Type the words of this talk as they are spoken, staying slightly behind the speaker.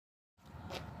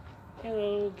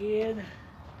Hello again.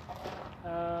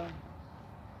 Um,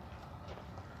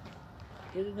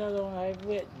 Here's another one I've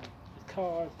written. It's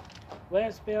called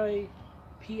Rasberry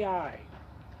PI,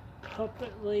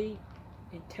 Perfectly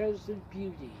Intelligent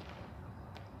Beauty.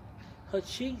 Her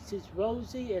cheeks is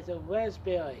rosy as a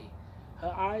raspberry.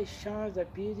 Her eyes shine a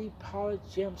beauty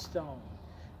polished gemstone.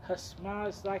 Her smile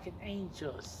is like an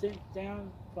angel sent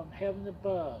down from heaven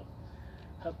above.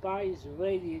 Her body is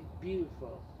radiant,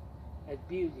 beautiful as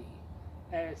beauty,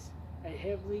 as a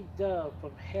heavenly dove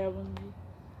from heaven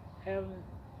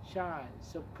shines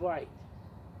so bright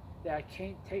that I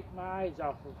can't take my eyes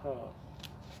off of her.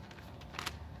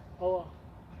 Oh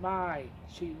my,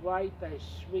 she ripe as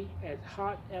sweet as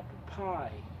hot apple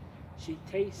pie. She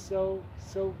tastes so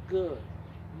good,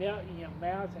 melt in your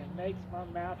mouth and makes my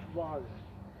mouth water.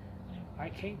 I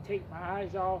can't take my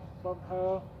eyes off from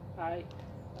her. I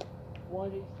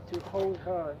wanted to hold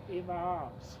her in my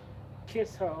arms,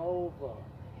 kiss her over,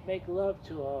 make love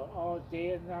to her all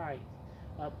day and night.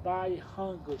 My body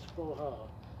hungers for her,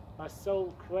 my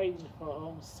soul craves for her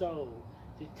own soul,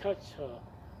 to touch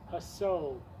her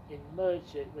soul, and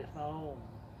merge it with my own.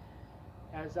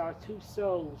 As our two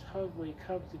souls hungry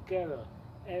come together,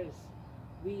 as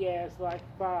like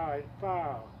fire and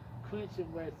fire,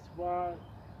 quenching with wild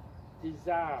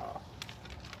desire,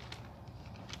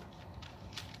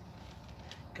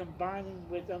 combining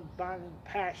with unbinding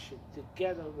passion,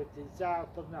 together with desire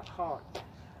from the heart,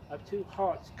 our two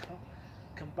hearts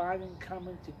combining,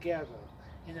 coming together,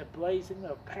 in a blazing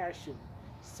of passion,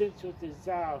 sensual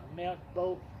desire melt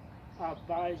both our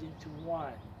bodies into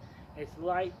one, as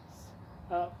lights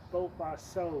up both our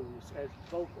souls, as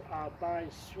both our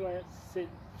bodies send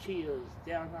chills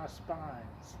down our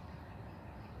spines,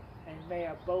 and may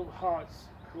our both hearts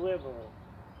quiver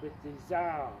with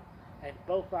desire, and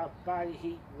both our body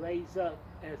heat raise up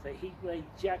as the heat ray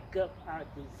jack up our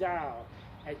desire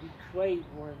as we crave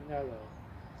one another.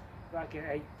 Like an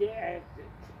addict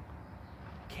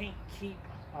can't keep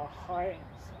our hands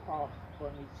off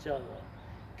from each other.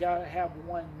 Gotta have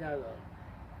one another.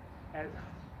 As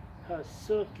her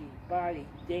silky body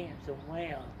dance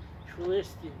around,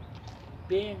 twisting,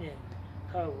 bending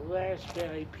her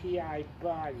raspberry PI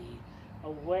body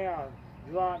around,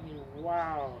 drive me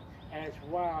wild, as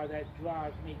wild that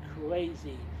drives me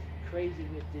crazy, crazy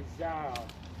with desire.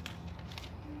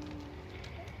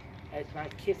 As my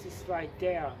kisses slide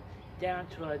down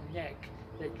to her neck,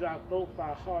 that drive both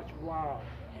our hearts wild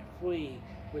and free,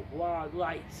 with wild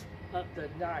lights up the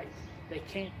night. They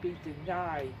can't be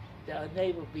denied, they'll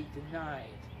never be denied,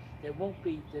 they won't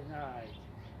be denied,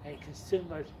 and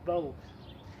consume us both,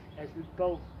 as we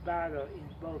both battle in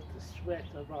both the sweat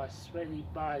of our sweaty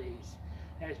bodies,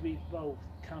 as we both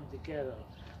come together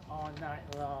all night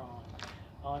long,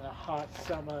 on a hot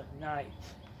summer night,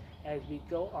 as we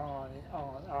go on and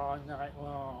on all night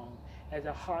long, as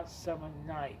a hot summer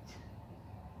night,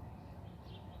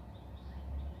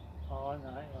 all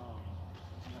night long,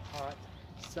 on a hot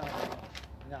summer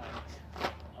night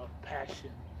of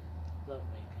passion,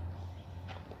 lovemaking.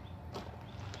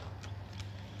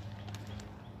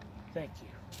 Thank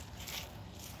you.